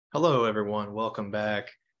Hello, everyone. Welcome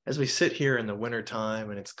back. As we sit here in the wintertime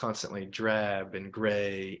and it's constantly drab and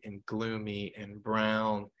gray and gloomy and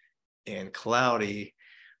brown and cloudy,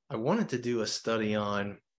 I wanted to do a study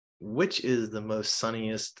on which is the most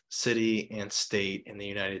sunniest city and state in the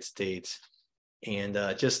United States and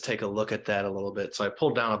just take a look at that a little bit. So I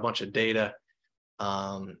pulled down a bunch of data.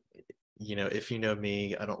 Um, if you know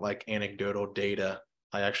me, I don't like anecdotal data.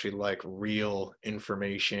 I actually like real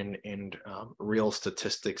information and real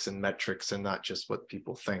statistics and metrics and not just what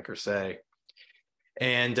people think or say.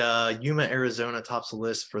 And Yuma, Arizona tops the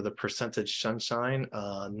list for the percentage sunshine,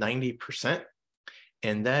 90%.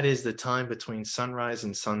 And that is the time between sunrise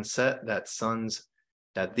and sunset that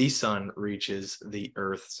the sun reaches the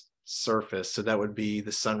Earth's surface. So that would be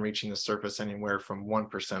the sun reaching the surface anywhere from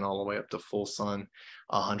 1% all the way up to full sun,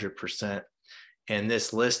 100%. And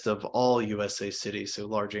this list of all USA cities, so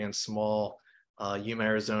large and small, Yuma,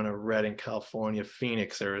 Arizona, Redding, California,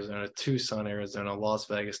 Phoenix, Arizona, Tucson, Arizona, Las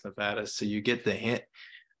Vegas, Nevada. So you get the hint.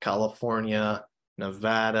 California,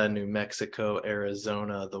 Nevada, New Mexico,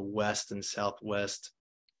 Arizona, the West and Southwest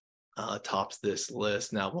tops this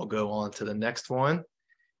list. Now we'll go on to the next one.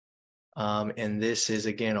 And this is,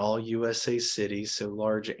 again, all USA cities, so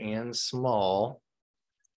large and small,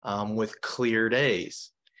 with clear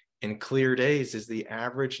days. And clear days is the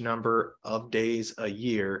average number of days a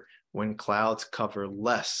year when clouds cover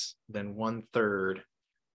less than 1/3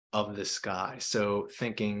 of the sky. So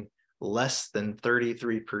thinking less than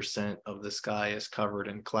 33% of the sky is covered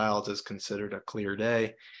in clouds is considered a clear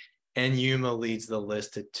day. And Yuma leads the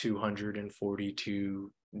list at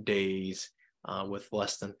 242 days with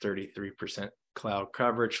less than 33% cloud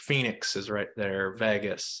coverage. Phoenix is right there,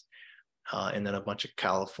 Vegas, and then a bunch of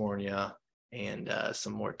California, and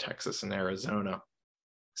some more Texas and Arizona.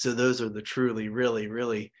 So those are the truly, really,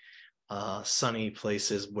 really sunny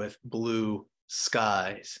places with blue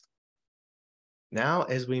skies. Now,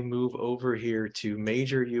 as we move over here to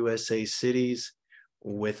major USA cities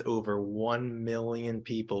with over 1 million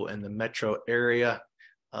people in the metro area.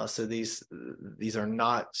 So these are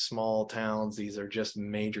not small towns. These are just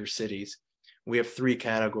major cities. We have three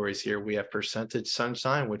categories here. We have percentage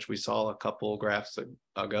sunshine, which we saw a couple of graphs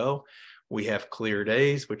ago. We have clear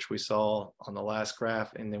days, which we saw on the last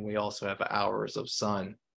graph, and then we also have hours of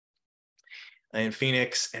sun. And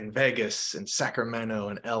Phoenix and Vegas and Sacramento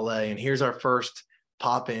and LA. And here's our first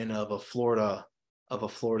pop in of a Florida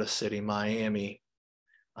city, Miami.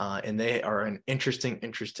 And they are an interesting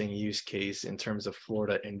use case in terms of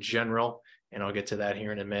Florida in general. And I'll get to that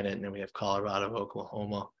here in a minute. And then we have Colorado,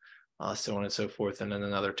 Oklahoma, so on and so forth, and then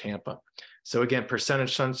another Tampa. So again,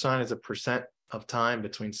 percentage sunshine is a percent of time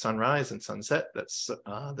between sunrise and sunset. That's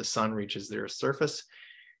the sun reaches their surface.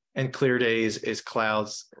 And clear days is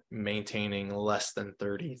clouds maintaining less than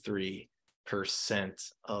 33%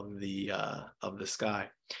 of the sky.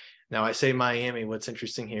 Now, I say Miami. What's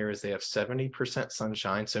interesting here is they have 70%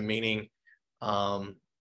 sunshine, so meaning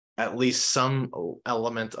at least some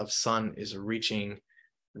element of sun is reaching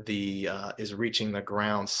the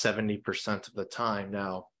ground 70% of the time.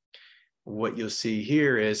 Now, what you'll see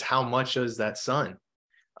here is how much is that sun?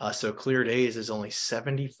 So clear days is only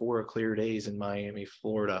 74 clear days in Miami,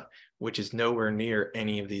 Florida, which is nowhere near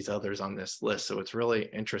any of these others on this list. So it's really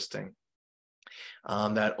interesting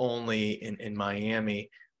that only in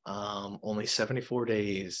Miami, only 74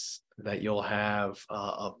 days that you'll have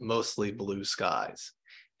of mostly blue skies.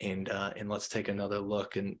 And let's take another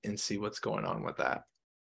look and see what's going on with that.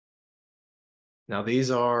 Now,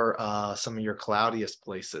 these are some of your cloudiest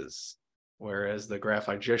places, whereas the graph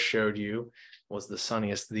I just showed you was the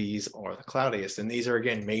sunniest. These are the cloudiest. And these are,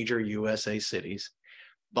 again, major USA cities.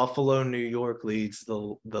 Buffalo, New York leads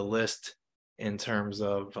the list in terms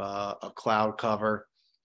of a cloud cover.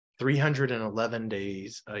 311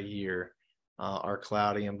 days a year are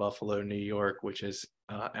cloudy in Buffalo, New York, which is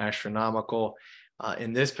astronomical.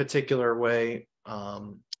 In this particular way,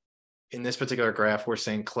 in this particular graph, we're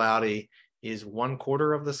saying cloudy is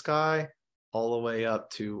 1/4 of the sky all the way up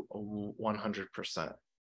to 100%.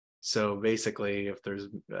 So basically, if there's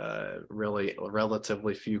really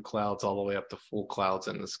relatively few clouds all the way up to full clouds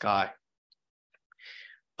in the sky.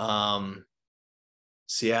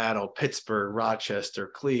 Seattle, Pittsburgh, Rochester,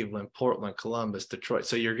 Cleveland, Portland, Columbus, Detroit.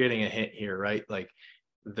 So you're getting a hint here, right? Like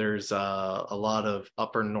there's a lot of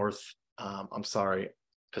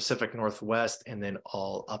Pacific Northwest, and then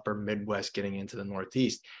all upper Midwest getting into the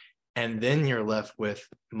Northeast. And then you're left with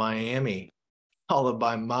Miami, followed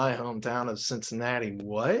by my hometown of Cincinnati.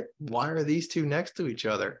 What? Why are these two next to each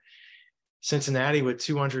other? Cincinnati with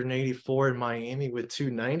 284 and Miami with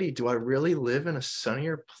 290. Do I really live in a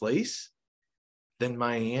sunnier place than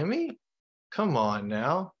Miami? Come on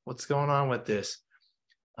now. What's going on with this?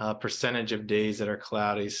 Percentage of days that are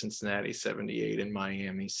cloudy, Cincinnati 78 and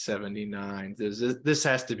Miami 79. This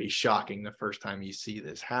has to be shocking the first time you see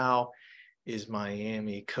this. How is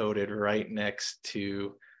Miami coded right next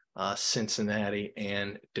to Cincinnati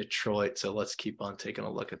and Detroit? So let's keep on taking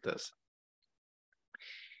a look at this.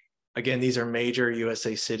 Again, these are major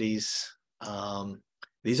USA cities.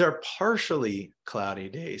 These are partially cloudy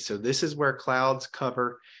days. So this is where clouds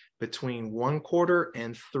cover between 1/4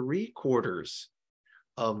 and 3/4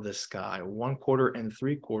 of the sky, 1/4 and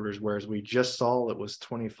 3/4, whereas we just saw it was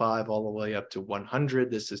 25 all the way up to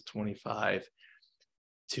 100. This is 25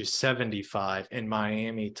 to 75, and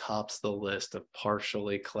Miami tops the list of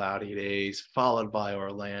partially cloudy days, followed by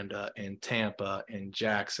Orlando and Tampa and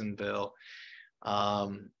Jacksonville.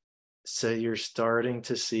 So you're starting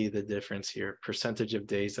to see the difference here. Percentage of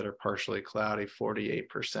days that are partially cloudy,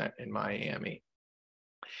 48% in Miami.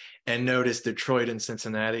 And notice Detroit and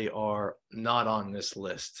Cincinnati are not on this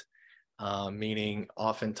list, meaning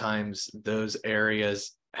oftentimes those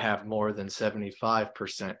areas have more than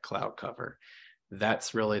 75% cloud cover.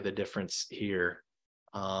 That's really the difference here,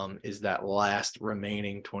 is that last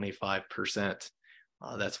remaining 25%.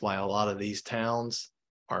 That's why a lot of these towns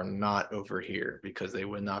are not over here, because they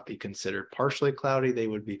would not be considered partially cloudy. They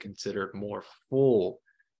would be considered more full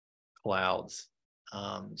clouds.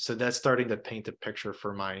 So that's starting to paint a picture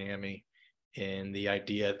for Miami, and the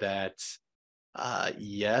idea that,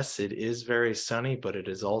 yes, it is very sunny, but it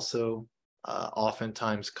is also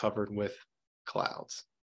oftentimes covered with clouds.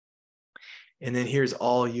 And then here's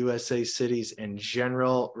all USA cities in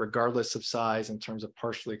general, regardless of size, in terms of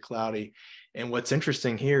partially cloudy. And what's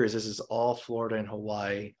interesting here is this is all Florida and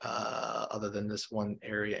Hawaii, other than this one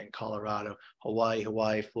area in Colorado.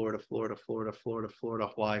 Hawaii, Florida, Florida, Florida, Florida, Florida,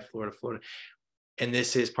 Hawaii, Florida, Florida. And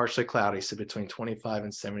this is partially cloudy, so between 25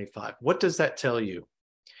 and 75. What does that tell you?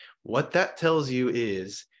 What that tells you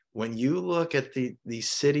is when you look at the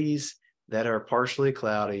cities that are partially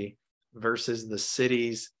cloudy versus the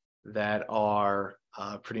cities that are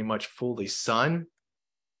pretty much fully sun,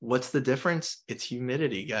 what's the difference? It's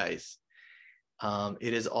humidity, guys.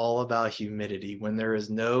 It is all about humidity. When there is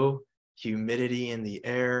no humidity in the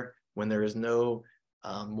air, when there is no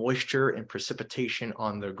moisture and precipitation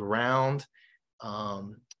on the ground,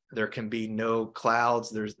 there can be no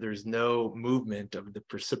clouds. There's no movement of the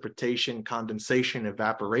precipitation, condensation,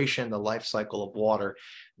 evaporation. The life cycle of water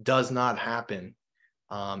does not happen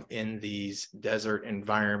in these desert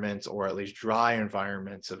environments, or at least dry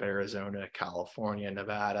environments of Arizona, California,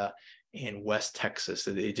 Nevada, and West Texas.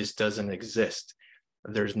 It just doesn't exist.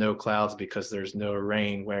 There's no clouds because there's no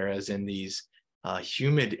rain, whereas in these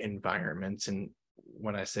humid environments, and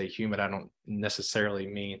when I say humid, I don't necessarily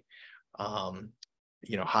mean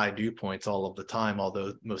high dew points all of the time,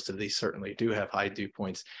 although most of these certainly do have high dew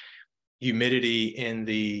points. Humidity in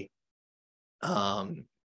the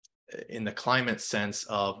climate sense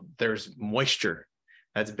of there's moisture.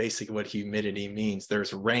 That's basically what humidity means.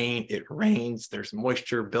 There's rain, it rains, there's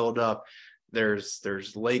moisture buildup, there's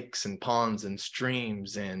lakes and ponds and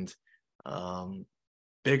streams and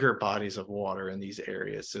bigger bodies of water in these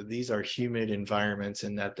areas. So these are humid environments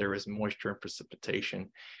in that there is moisture and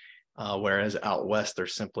precipitation, whereas out west they're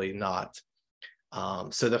simply not.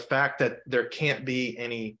 So the fact that there can't be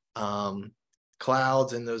any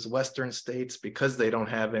clouds in those western states because they don't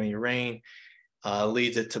have any rain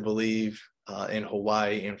leads it to believe in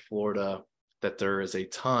Hawaii and Florida that there is a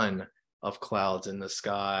ton of clouds in the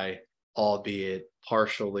sky, albeit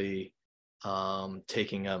partially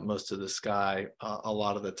taking up most of the sky a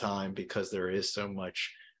lot of the time, because there is so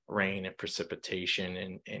much rain and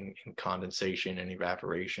precipitation and condensation and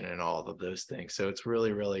evaporation and all of those things. So it's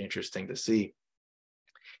really, really interesting to see.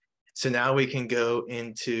 So now we can go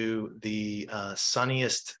into the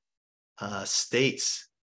sunniest states,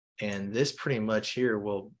 and this pretty much here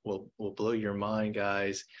will blow your mind,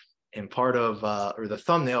 guys. And part of or the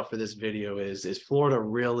thumbnail for this video is Florida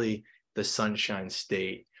really the sunshine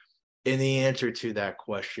state? And the answer to that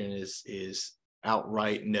question is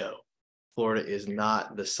outright no. Florida is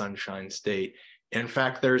not the sunshine state. In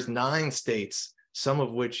fact, there's 9 states, some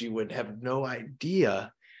of which you would have no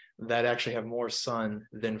idea that actually have more sun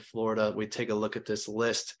than Florida. We take a look at this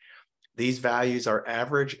list. These values are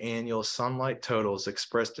average annual sunlight totals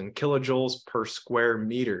expressed in kilojoules per square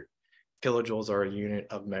meter. Kilojoules are a unit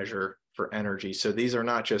of measure for energy. So these are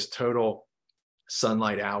not just total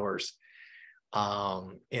sunlight hours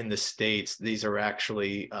in the states. These are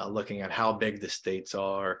actually looking at how big the states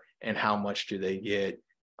are and how much do they get,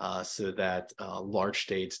 so that large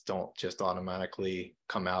states don't just automatically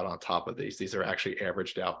come out on top of these. These are actually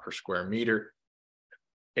averaged out per square meter.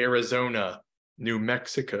 Arizona, New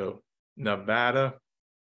Mexico, Nevada,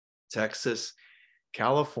 Texas,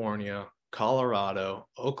 California, Colorado,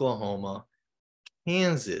 Oklahoma,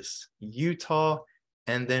 Kansas, Utah,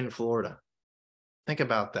 and then Florida. Think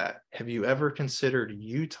about that. Have you ever considered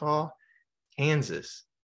Utah, Kansas,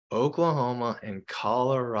 Oklahoma, and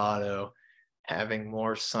Colorado having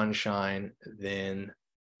more sunshine than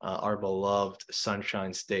our beloved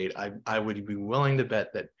Sunshine State? I would be willing to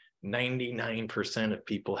bet that 99% of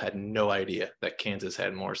people had no idea that Kansas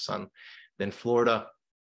had more sun than Florida.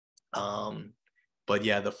 But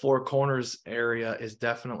yeah, the Four Corners area is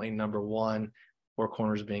definitely number one. Four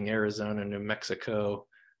Corners being Arizona, New Mexico,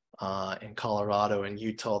 and Colorado and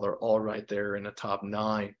Utah. They're all right there in the top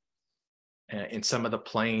 9. In some of the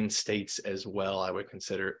plain states as well, I would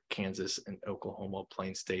consider Kansas and Oklahoma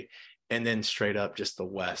plain state. And then straight up just the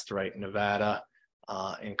West, right? Nevada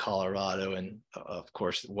and Colorado. And of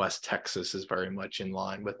course, West Texas is very much in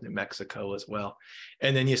line with New Mexico as well.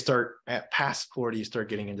 And then you start at past Florida, you start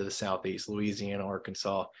getting into the Southeast, Louisiana,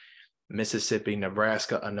 Arkansas, Mississippi,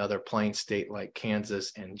 Nebraska, another plain state like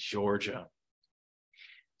Kansas, and Georgia.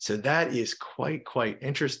 So that is quite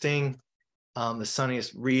interesting. The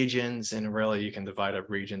sunniest regions, and really you can divide up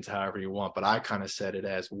regions however you want, but I kind of set it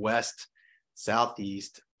as West,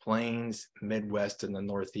 Southeast, Plains, Midwest, and the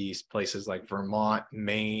Northeast. Places like Vermont,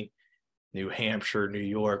 Maine, New Hampshire, New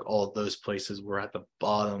York, all of those places were at the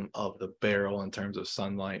bottom of the barrel in terms of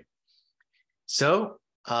sunlight. So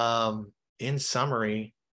in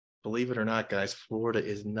summary, believe it or not, guys, Florida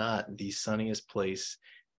is not the sunniest place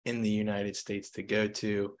in the United States to go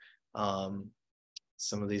to.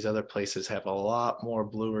 Some of these other places have a lot more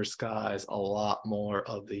bluer skies, a lot more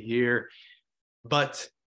of the year. But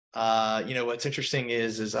you know, what's interesting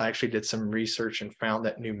is I actually did some research and found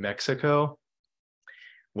that New Mexico,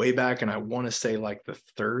 way back, and I want to say like the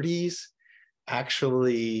 30s,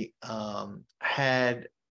 actually had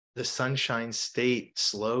the Sunshine State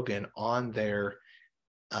slogan on their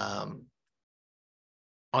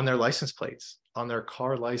license plates, on their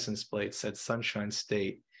car license plates, said Sunshine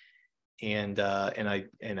State. And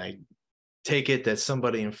I take it that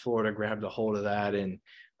somebody in Florida grabbed a hold of that, and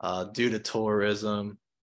due to tourism,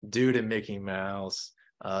 due to Mickey Mouse,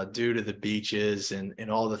 due to the beaches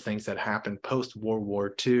and all the things that happened post World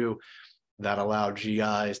War II that allowed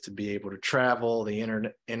GIs to be able to travel,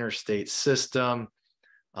 the interstate system,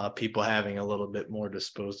 people having a little bit more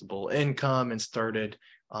disposable income and started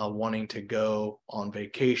wanting to go on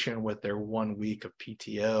vacation with their 1 week of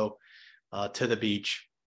PTO to the beach.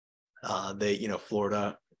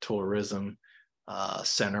 Florida Tourism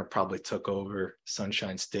Center probably took over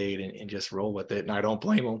Sunshine State and just roll with it. And I don't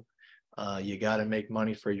blame them. You got to make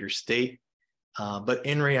money for your state. But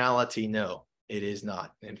in reality, no, it is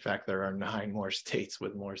not. In fact, there are 9 more states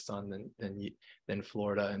with more sun than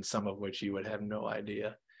Florida, and some of which you would have no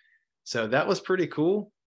idea. So that was pretty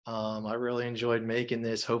cool. I really enjoyed making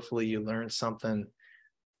this. Hopefully you learned something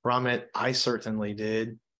from it. I certainly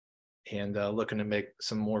did. And looking to make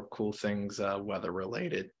some more cool things weather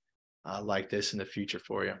related like this in the future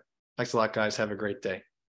for you. Thanks a lot, guys. Have a great day.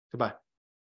 Goodbye.